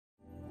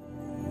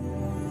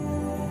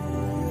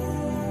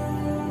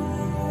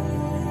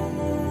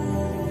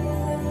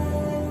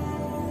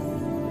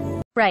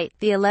Right,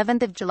 the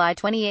 11th of July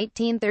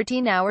 2018,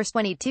 13 hours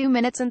 22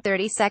 minutes and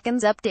 30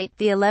 seconds. Update,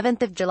 the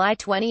 11th of July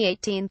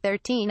 2018,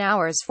 13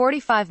 hours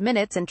 45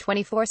 minutes and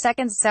 24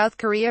 seconds. South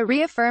Korea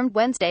reaffirmed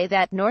Wednesday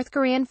that North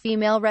Korean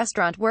female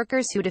restaurant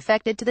workers who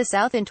defected to the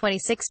South in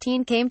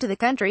 2016 came to the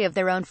country of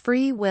their own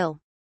free will.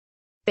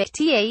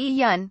 Tae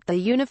Yun, the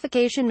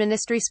Unification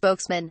Ministry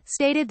spokesman,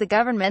 stated the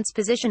government's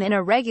position in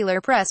a regular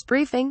press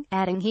briefing,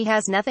 adding he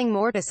has nothing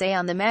more to say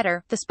on the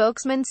matter. The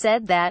spokesman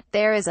said that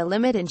there is a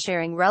limit in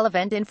sharing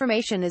relevant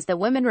information as the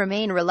women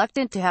remain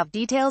reluctant to have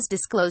details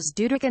disclosed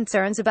due to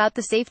concerns about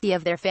the safety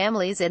of their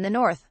families in the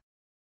north.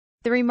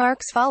 The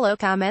remarks follow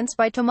comments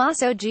by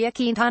Tommaso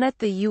Giaquintana,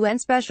 the UN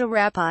Special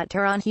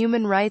Rapporteur on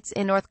Human Rights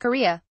in North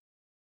Korea.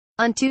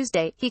 On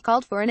Tuesday, he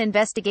called for an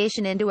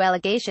investigation into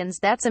allegations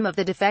that some of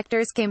the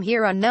defectors came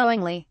here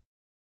unknowingly.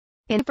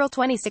 In April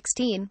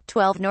 2016,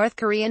 12 North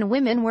Korean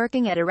women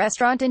working at a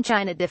restaurant in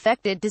China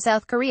defected to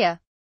South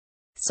Korea.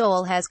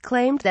 Seoul has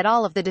claimed that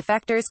all of the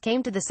defectors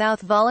came to the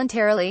South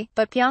voluntarily,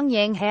 but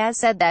Pyongyang has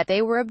said that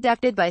they were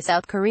abducted by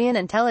South Korean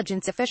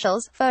intelligence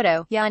officials.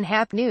 Photo,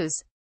 Yonhap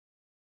News.